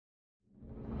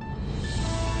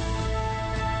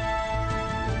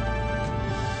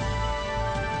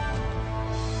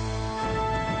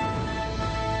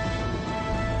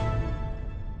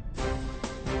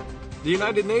The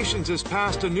United Nations has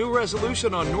passed a new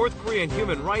resolution on North Korean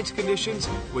human rights conditions,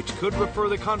 which could refer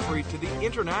the country to the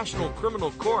International Criminal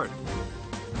Court.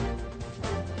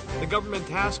 The government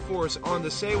task force on the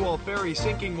Sewol ferry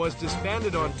sinking was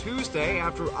disbanded on Tuesday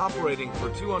after operating for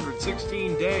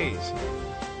 216 days.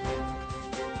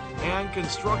 And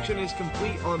construction is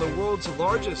complete on the world's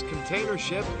largest container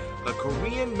ship, a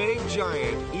Korean-made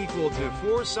giant equal to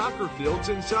 4 soccer fields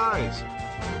in size.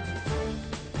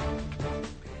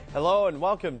 Hello and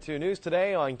welcome to News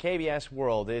Today on KBS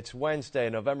World. It's Wednesday,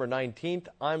 November 19th.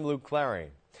 I'm Luke Clary.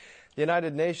 The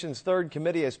United Nations Third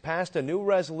Committee has passed a new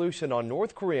resolution on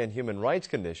North Korean human rights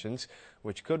conditions,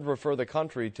 which could refer the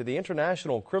country to the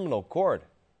International Criminal Court.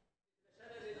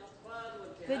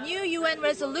 The new UN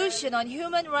resolution on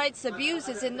human rights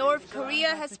abuses in North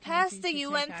Korea has passed the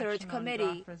UN Third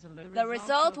Committee. The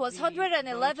result was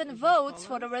 111 votes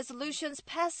for the resolution's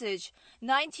passage,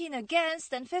 19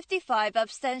 against and 55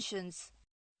 abstentions.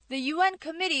 The UN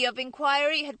Committee of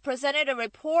Inquiry had presented a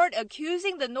report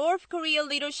accusing the North Korea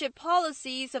leadership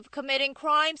policies of committing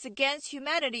crimes against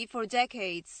humanity for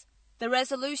decades. The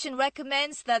resolution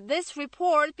recommends that this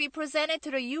report be presented to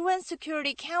the UN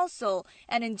Security Council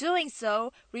and in doing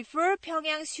so, refer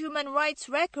Pyongyang's human rights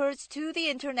records to the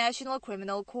International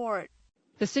Criminal Court.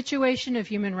 The situation of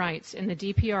human rights in the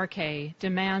DPRK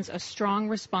demands a strong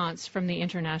response from the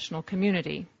international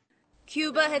community.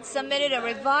 Cuba had submitted a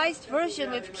revised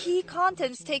version with key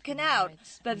contents taken out,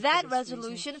 but that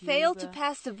resolution failed to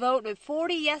pass the vote with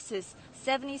 40 yeses,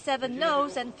 77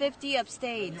 noes, and 50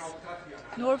 abstains.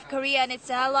 North Korea and its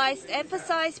allies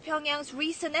emphasized Pyongyang's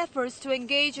recent efforts to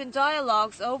engage in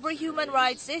dialogues over human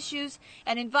rights issues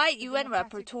and invite UN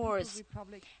rapporteurs.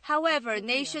 However,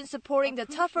 nations supporting the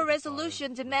tougher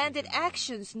resolution demanded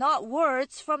actions, not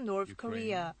words, from North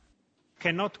Korea.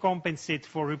 Cannot compensate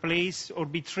for, replace, or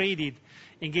be traded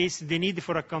against the need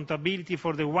for accountability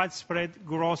for the widespread,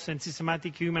 gross, and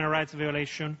systematic human rights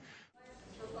violation.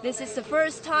 This is the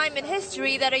first time in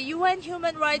history that a UN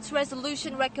human rights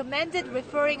resolution recommended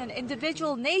referring an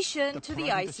individual nation to the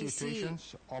ICC.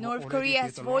 North Korea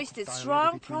has voiced its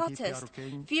strong protest,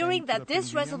 fearing that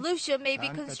this resolution may be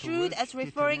construed as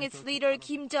referring its leader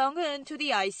Kim Jong-un to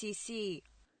the ICC.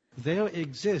 There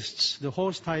exists the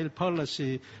hostile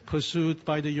policy pursued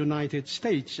by the United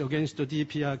States against the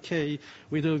DPRK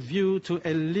with a view to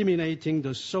eliminating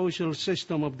the social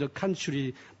system of the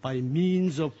country by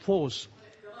means of force.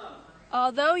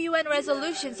 Although UN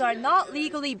resolutions are not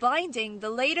legally binding, the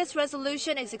latest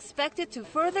resolution is expected to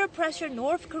further pressure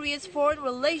North Korea's foreign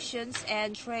relations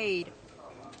and trade.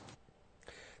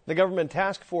 The government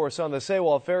task force on the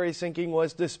Sewol ferry sinking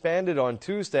was disbanded on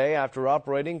Tuesday after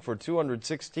operating for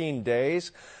 216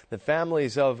 days. The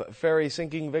families of ferry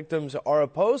sinking victims are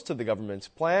opposed to the government's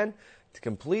plan to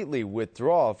completely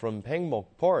withdraw from Pengmok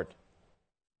Port.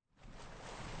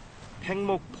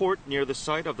 Pengmok Port, near the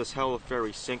site of the Sewol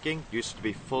ferry sinking, used to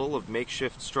be full of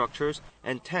makeshift structures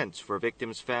and tents for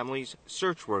victims' families,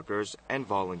 search workers, and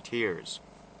volunteers.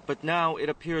 But now it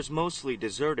appears mostly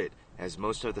deserted, as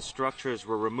most of the structures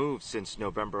were removed since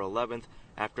November 11th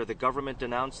after the government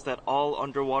announced that all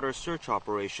underwater search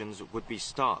operations would be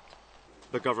stopped.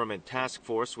 The government task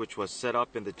force, which was set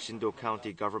up in the Jindo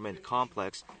County government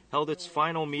complex, held its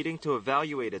final meeting to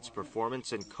evaluate its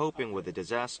performance in coping with the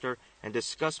disaster and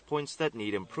discuss points that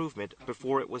need improvement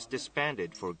before it was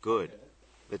disbanded for good.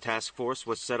 The task force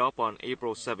was set up on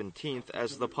April 17th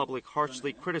as the public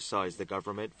harshly criticized the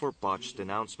government for botched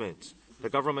announcements. The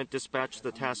government dispatched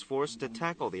the task force to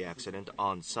tackle the accident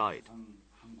on site.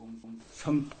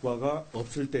 성과가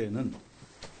없을 때에는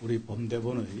우리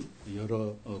범대본의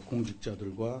여러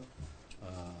공직자들과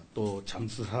또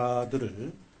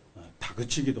잠수사들을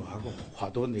다그치기도 하고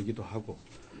화도 내기도 하고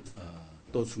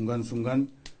또 순간순간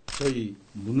저희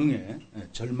무능에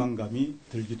절망감이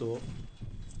들기도.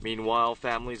 Meanwhile,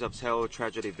 families of Sewol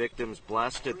tragedy victims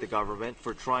blasted the government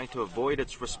for trying to avoid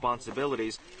its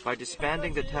responsibilities by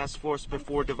disbanding the task force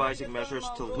before devising measures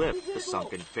to lift the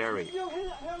sunken ferry.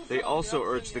 They also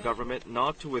urged the government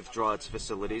not to withdraw its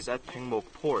facilities at Pengmok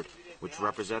Port, which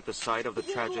represent the site of the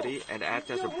tragedy and act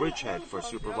as a bridgehead for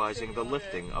supervising the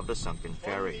lifting of the sunken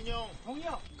ferry.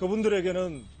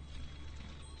 그분들에게는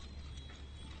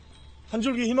한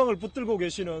줄기 희망을 붙들고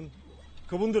계시는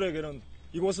그분들에게는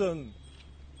이곳은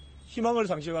희망을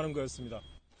상실하는 거였습니다.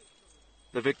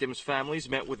 The victims' families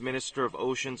met with Minister of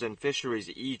Oceans and Fisheries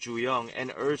Lee Ju-young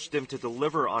and urged him to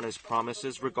deliver on his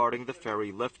promises regarding the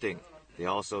ferry lifting. They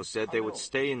also said they would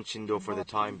stay in Jindo for the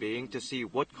time being to see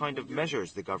what kind of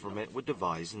measures the government would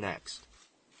devise next.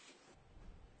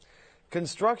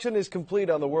 Construction is complete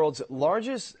on the world's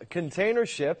largest container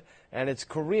ship, and it's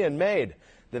Korean-made.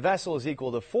 The vessel is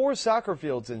equal to 4 soccer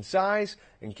fields in size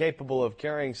and capable of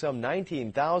carrying some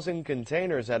 19,000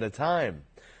 containers at a time.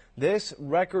 This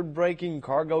record-breaking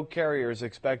cargo carrier is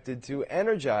expected to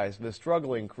energize the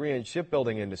struggling Korean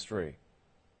shipbuilding industry.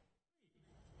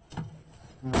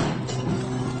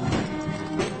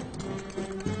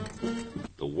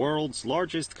 The world's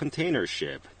largest container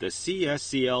ship, the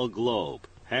CSCL Globe,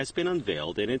 has been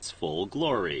unveiled in its full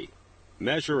glory.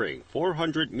 Measuring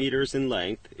 400 meters in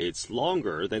length, it's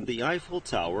longer than the Eiffel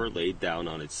Tower laid down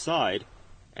on its side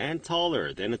and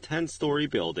taller than a 10-story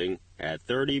building at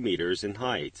 30 meters in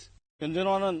height.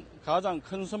 현존하는 가장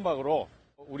큰 선박으로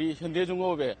우리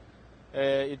현대중공업의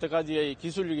이때까지의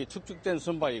기술력이 축적된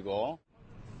선박이고.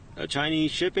 A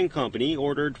Chinese shipping company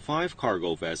ordered 5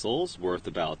 cargo vessels worth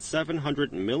about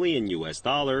 $700 million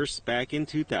back in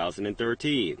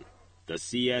 2013. The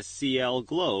CSCL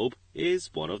Globe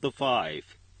is one of the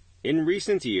 5. In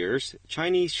recent years,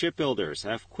 Chinese shipbuilders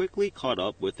have quickly caught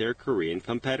up with their Korean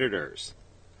competitors.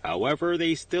 However,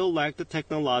 they still lack the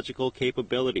technological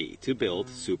capability to build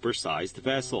supersized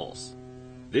vessels.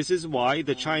 This is why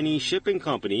the Chinese shipping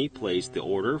company placed the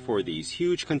order for these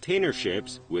huge container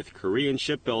ships with Korean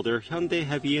shipbuilder Hyundai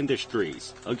Heavy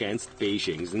Industries against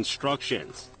Beijing's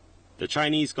instructions. The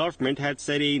Chinese government had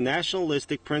set a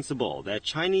nationalistic principle that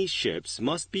Chinese ships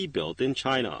must be built in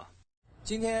China.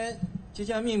 今天即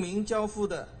将命名交付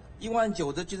的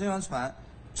19000的集装箱船，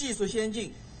技术先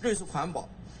进，瑞士环保，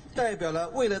代表了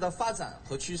未来的发展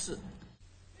和趋势。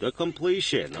 The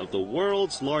completion of the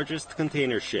world's largest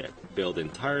container ship, built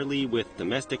entirely with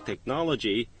domestic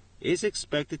technology, is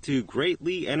expected to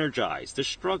greatly energize the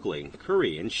struggling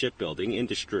Korean shipbuilding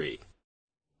industry.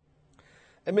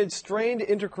 Amid strained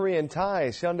inter-Korean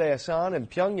ties, Hyundai Asan and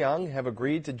Pyongyang have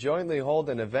agreed to jointly hold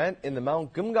an event in the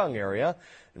Mount Kumgang area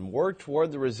and work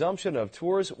toward the resumption of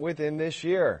tours within this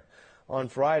year. On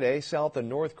Friday, South and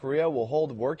North Korea will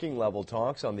hold working-level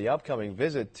talks on the upcoming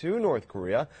visit to North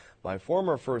Korea by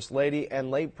former First Lady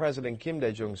and late President Kim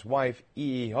Dae-jung's wife,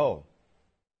 Lee Hee-ho.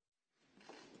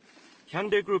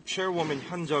 Hyundai Group chairwoman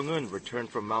Hyun Jung-eun returned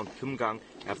from Mount Kumgang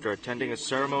after attending a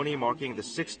ceremony marking the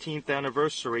 16th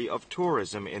anniversary of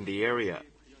tourism in the area.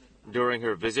 During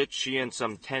her visit, she and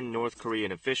some 10 North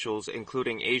Korean officials,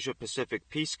 including Asia-Pacific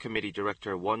Peace Committee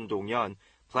Director Won Dong-yeon,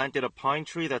 planted a pine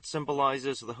tree that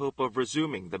symbolizes the hope of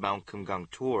resuming the Mount Kumgang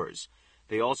tours.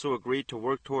 They also agreed to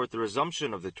work toward the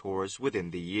resumption of the tours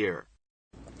within the year.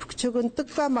 북측은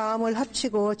뜻과 마음을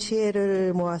합치고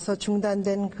지혜를 모아서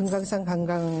중단된 금강산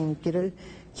관광길을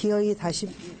기어이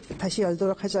다시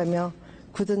열도록 하자며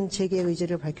굳은 재개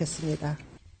의지를 밝혔습니다.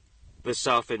 The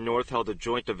South and North held a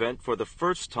joint event for the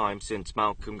first time since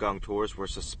Mount Kumgang tours were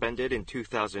suspended in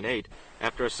 2008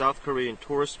 after a South Korean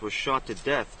tourist was shot to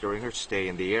death during her stay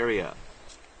in the area.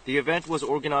 The event was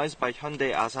organized by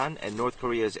Hyundai Asan and North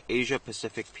Korea's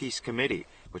Asia-Pacific Peace Committee,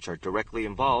 which are directly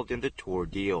involved in the tour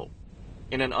deal.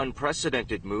 In an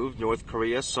unprecedented move, North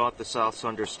Korea sought the South's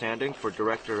understanding for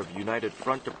Director of United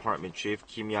Front Department Chief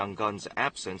Kim Yang-gun's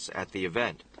absence at the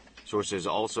event. Sources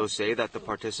also say that the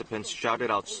participants shouted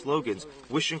out slogans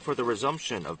wishing for the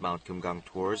resumption of Mount Kumgang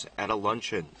tours at a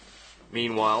luncheon.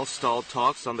 Meanwhile, stalled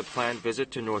talks on the planned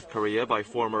visit to North Korea by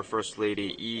former First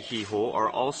Lady Lee Hee-ho are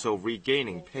also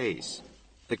regaining pace.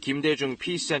 The Kim Dae-jung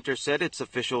Peace Center said its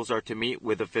officials are to meet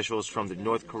with officials from the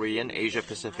North Korean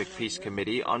Asia-Pacific Peace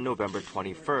Committee on November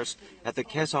 21st at the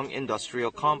Kaesong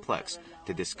Industrial Complex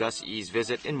to discuss Lee's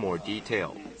visit in more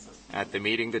detail. At the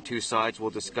meeting, the two sides will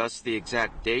discuss the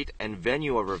exact date and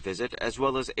venue of her visit, as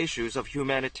well as issues of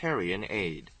humanitarian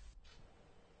aid.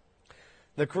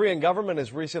 The Korean government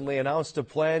has recently announced a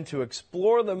plan to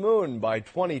explore the moon by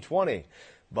 2020.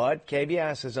 But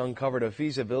KBS has uncovered a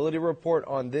feasibility report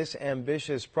on this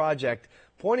ambitious project,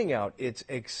 pointing out its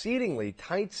exceedingly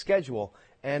tight schedule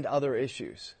and other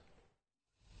issues.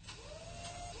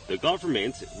 The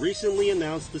government recently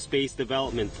announced the Space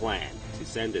Development Plan to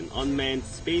send an unmanned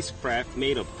spacecraft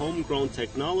made of homegrown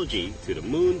technology to the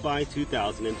moon by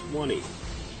 2020.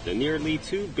 The nearly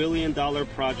 $2 billion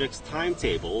project's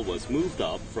timetable was moved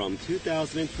up from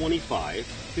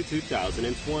 2025 to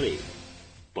 2020.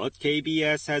 But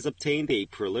KBS has obtained a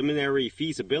preliminary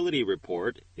feasibility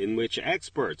report in which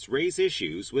experts raise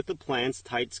issues with the plan's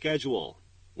tight schedule.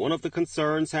 One of the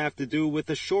concerns have to do with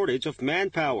the shortage of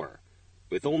manpower.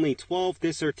 With only 12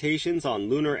 dissertations on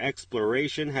lunar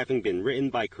exploration having been written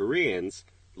by Koreans,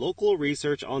 local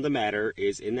research on the matter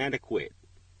is inadequate.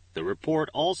 The report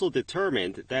also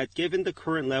determined that given the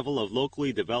current level of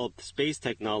locally developed space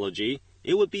technology,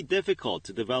 it would be difficult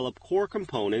to develop core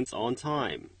components on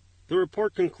time. The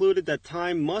report concluded that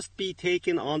time must be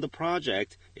taken on the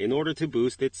project in order to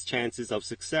boost its chances of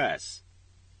success.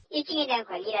 일정에 대한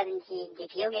관리라든지 이제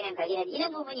비용에 대한 관리라든지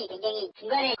이런 부분이 굉장히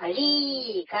중간에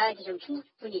관리가 좀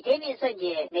충분히 되면서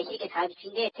이제 매시게 사업이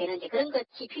준비되는 그런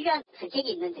것이 필요한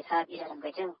선택이 있는 사업이라는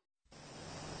거죠.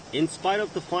 In spite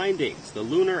of the findings, the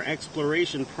Lunar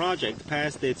Exploration Project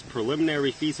passed its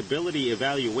preliminary feasibility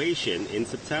evaluation in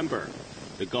September.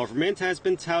 The government has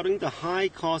been touting the high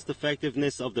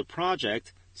cost-effectiveness of the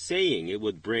project, saying it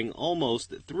would bring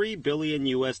almost $3 billion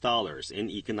in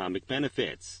economic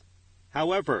benefits.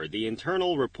 However, the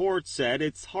internal report said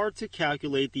it's hard to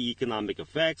calculate the economic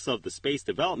effects of the space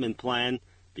development plan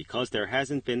because there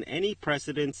hasn't been any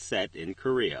precedent set in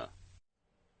Korea.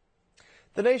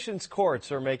 The nation's courts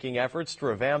are making efforts to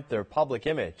revamp their public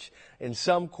image. In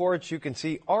some courts, you can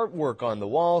see artwork on the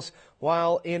walls,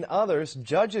 while in others,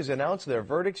 judges announce their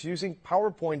verdicts using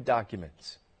PowerPoint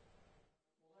documents.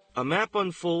 A map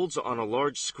unfolds on a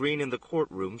large screen in the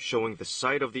courtroom showing the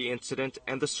site of the incident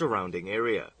and the surrounding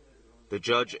area. The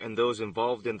judge and those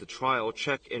involved in the trial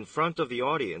check in front of the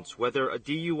audience whether a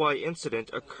DUI incident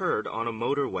occurred on a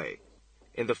motorway.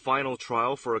 In the final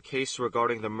trial for a case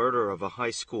regarding the murder of a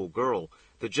high school girl,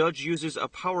 the judge uses a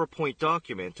PowerPoint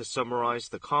document to summarize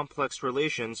the complex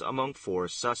relations among four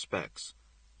suspects.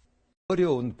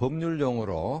 어려운 법률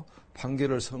용어로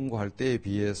판결을 선고할 때에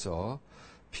비해서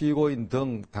피고인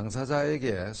등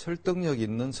당사자에게 설득력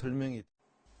있는 설명이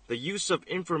The use of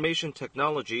information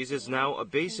technologies is now a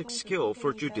basic skill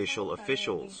for judicial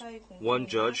officials. One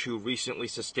judge who recently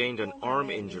sustained an arm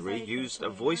injury used a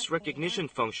voice recognition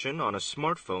function on a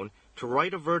smartphone to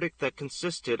write a verdict that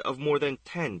consisted of more than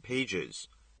 10 pages.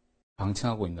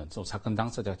 방치하고 있는 또 사건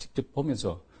당사자가 직접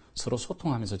보면서 서로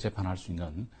소통하면서 재판할 수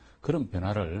있는 그런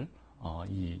변화를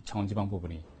이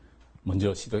창원지방법원이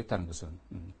먼저 시도했다는 것은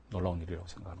놀라운 일이라고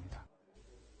생각합니다.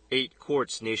 8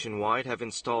 courts nationwide have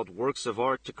installed works of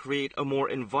art to create a more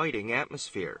inviting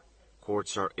atmosphere.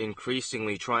 Courts are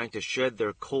increasingly trying to shed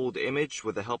their cold image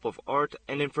with the help of art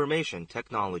and information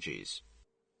technologies.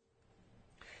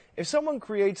 If someone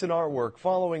creates an artwork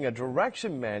following a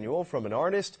direction manual from an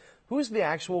artist, who's the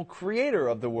actual creator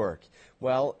of the work?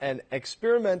 Well, an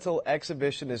experimental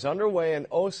exhibition is underway in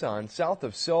Osan, south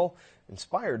of Seoul,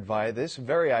 inspired by this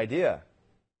very idea.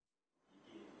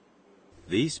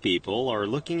 These people are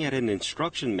looking at an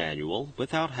instruction manual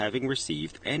without having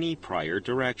received any prior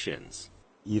directions.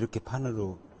 이렇게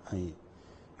판으로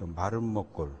마른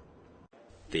먹골.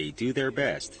 They do their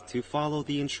best to follow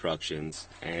the instructions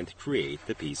and create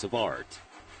the piece of art.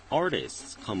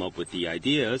 Artists come up with the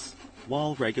ideas,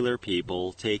 while regular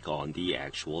people take on the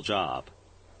actual job.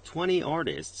 20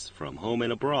 artists from home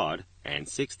and abroad and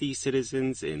 60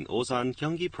 citizens in Osan,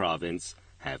 Gyeonggi Province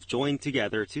have joined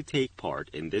together to take part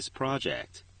in this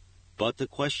project. But the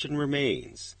question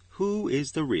remains, who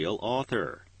is the real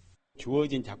author?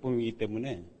 주어진 작품이기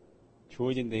때문에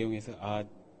주어진 내용에서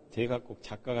제가 꼭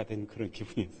작가가 된 그런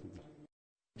기분이었습니다.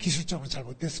 기술적으로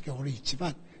잘못됐을 경우는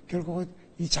있지만 결국은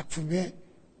이 작품에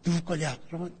누구 거냐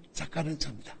그러면 작가는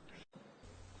접니다.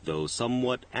 Though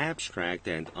somewhat abstract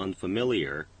and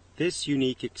unfamiliar, this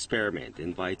unique experiment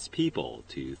invites people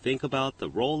to think about the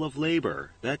role of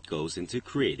labor that goes into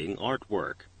creating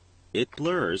artwork. It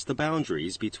blurs the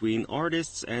boundaries between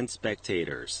artists and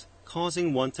spectators,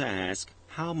 causing one to ask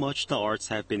how much the arts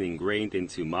have been ingrained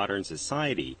into modern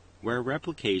society where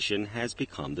replication has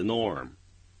become the norm.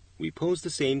 We pose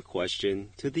the same question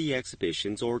to the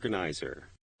exhibition's organizer.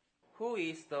 Who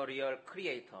is the real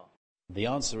creator? The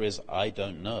answer is I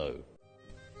don't know.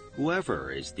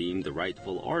 Whoever is deemed the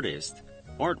rightful artist,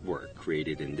 artwork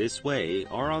created in this way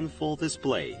are on full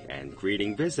display and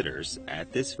greeting visitors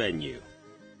at this venue.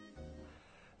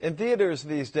 In theaters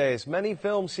these days, many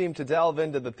films seem to delve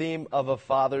into the theme of a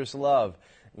father's love,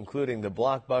 including the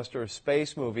blockbuster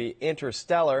space movie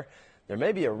Interstellar. There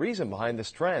may be a reason behind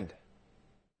this trend.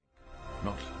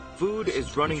 Food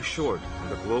is running short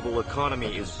and the global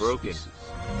economy is broken.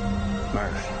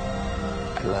 Murph,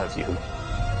 I love you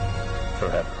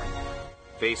forever.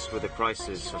 Faced with the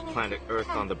crisis of planet Earth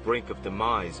on the brink of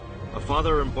demise, a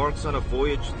father embarks on a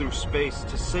voyage through space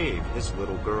to save his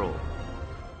little girl.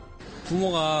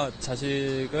 부모가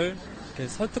자식을 이렇게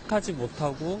설득하지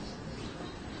못하고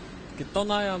이렇게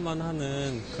떠나야만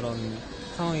하는 그런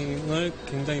상황을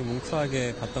굉장히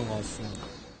뭉클하게 봤던 것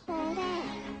같습니다.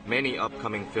 Many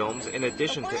upcoming films, in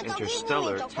addition to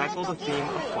Interstellar, tackle the theme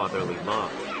of fatherly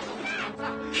love.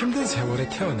 힘든 세월에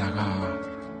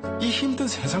태어나가 이 힘든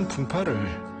세상 풍파를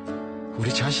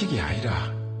우리 자식이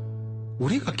아니라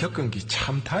우리가 겪은 게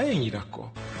참 다행이라고.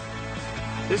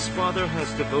 This father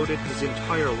has devoted his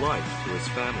entire life to his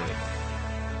family.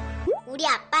 우리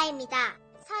아빠입니다.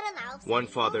 One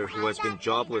father who has been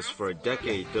jobless for a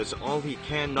decade does all he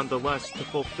can nonetheless to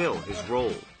fulfill his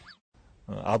role.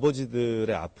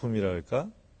 아버지들의 아픔이랄까,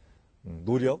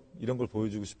 노력 이런 걸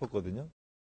보여주고 싶었거든요.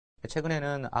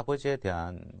 최근에는 아버지에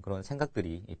대한 그런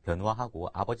생각들이 변화하고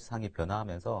아버지상이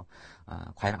변화하면서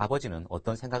과연 아버지는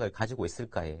어떤 생각을 가지고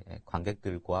있을까에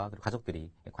관객들과 그리고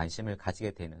가족들이 관심을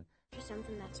가지게 되는.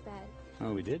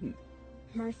 Oh, we didn't.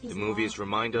 The movies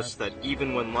remind us that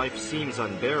even when life seems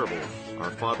unbearable,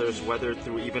 our fathers weathered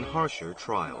through even harsher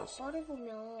trials.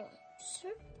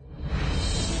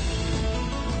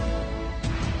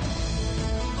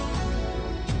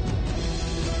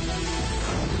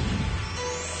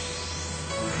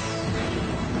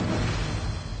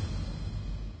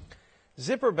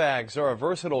 Zipper bags are a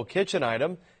versatile kitchen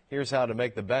item. Here's how to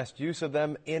make the best use of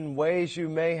them in ways you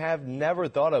may have never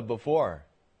thought of before.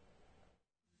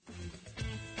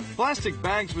 Plastic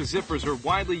bags with zippers are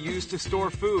widely used to store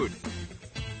food.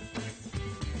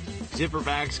 Zipper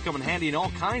bags come in handy in all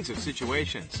kinds of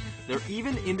situations. They're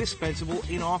even indispensable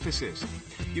in offices.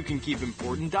 You can keep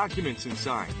important documents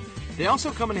inside. They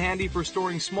also come in handy for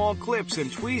storing small clips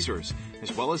and tweezers,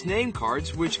 as well as name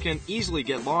cards, which can easily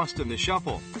get lost in the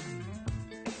shuffle.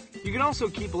 You can also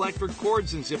keep electric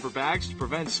cords in zipper bags to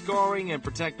prevent scarring and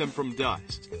protect them from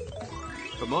dust.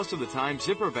 But most of the time,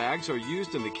 zipper bags are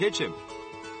used in the kitchen.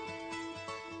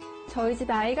 저희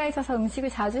집에 아이가 있어서 음식을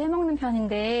자주 해먹는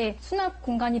편인데 수납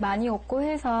공간이 많이 없고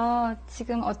해서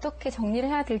지금 어떻게 정리를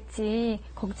해야 될지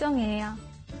걱정이에요.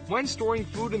 When storing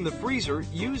food in the freezer,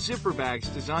 use zipper bags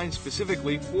designed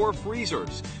specifically for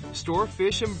freezers. Store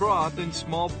fish and broth in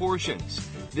small portions.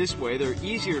 This way, they're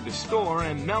easier to store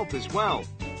and melt as well.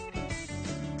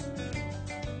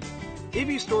 If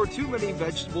you store too many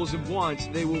vegetables at once,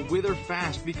 they will wither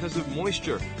fast because of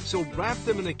moisture. So wrap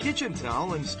them in a kitchen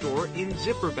towel and store in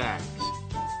zipper bags.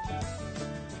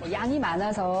 양이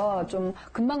많아서 좀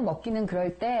금방 먹기는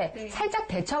그럴 때 살짝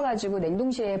데쳐가지고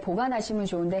냉동실에 보관하시면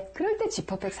좋은데 그럴 때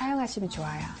지퍼백 사용하시면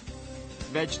좋아요.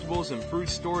 Vegetables and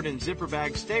fruits stored in zipper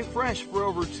bags stay fresh for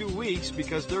over 2 weeks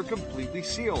because they're completely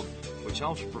sealed, which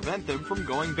helps prevent them from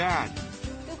going bad.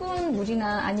 뜨거운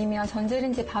물이나 아니면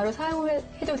전자레인지 바로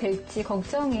사용해도 될지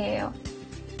걱정이에요.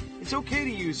 It's okay to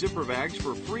use zipper bags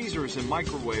for freezers and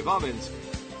microwave ovens,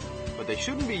 but they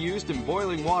shouldn't be used in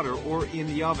boiling water or in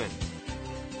the oven.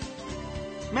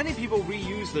 Many people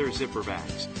reuse their zipper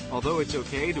bags. Although it's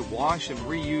okay to wash and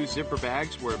reuse zipper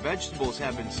bags where vegetables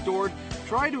have been stored,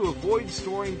 try to avoid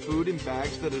storing food in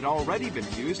bags that had already been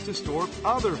used to store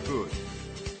other food.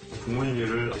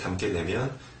 국물류를 담게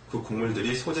되면 그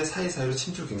국물들이 소재 사이사이로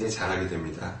침투를 굉장히 잘하게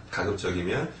됩니다.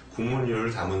 가급적이면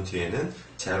국물류를 담은 뒤에는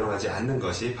재활용하지 않는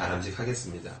것이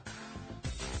바람직하겠습니다.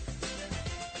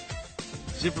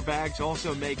 Zipper bags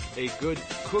also make a good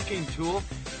cooking tool.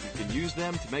 You can use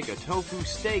them to make a tofu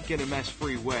steak in a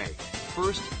mess-free way.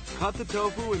 First, cut the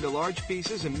tofu into large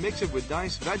pieces and mix it with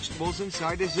diced vegetables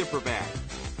inside a zipper bag.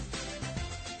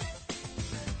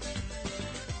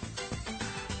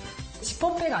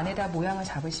 지퍼백 안에다 모양을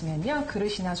잡으시면요.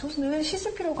 그릇이나 소스를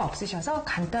씻을 필요가 없으셔서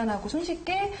간단하고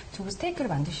손쉽게 두부 스테이크를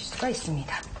만드실 수가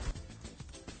있습니다.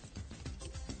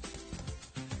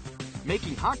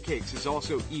 Making hotcakes is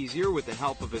also easier with the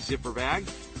help of a zipper bag.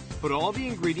 Put all the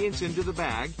ingredients into the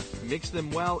bag, mix them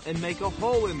well, and make a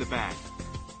hole in the bag.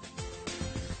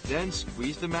 Then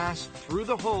squeeze the mass through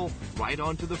the hole right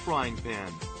onto the frying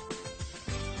pan.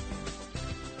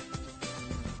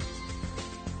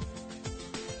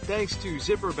 Thanks to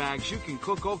zipper bags, you can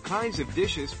cook all kinds of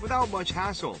dishes without much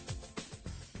hassle.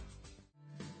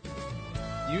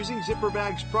 Using zipper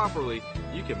bags properly,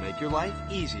 you can make your life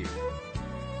easier.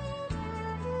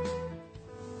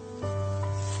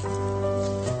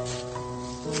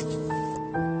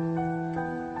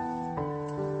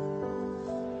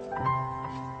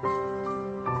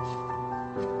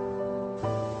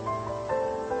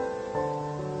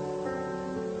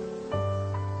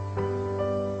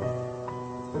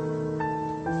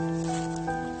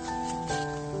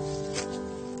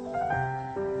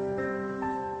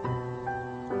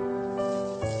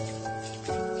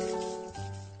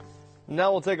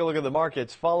 Now we'll take a look at the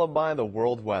markets, followed by the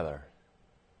world weather.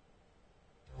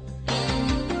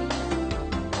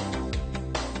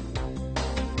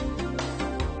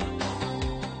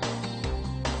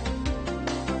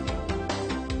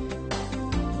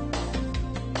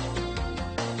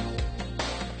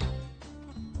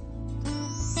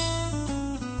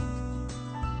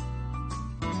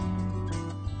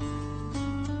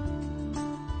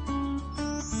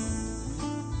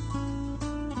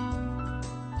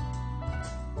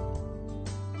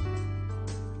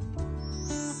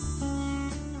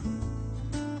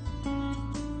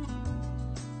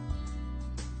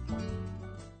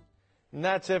 And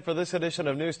that's it for this edition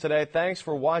of News Today. Thanks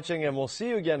for watching, and we'll see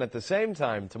you again at the same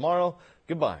time tomorrow. Good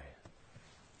Goodbye.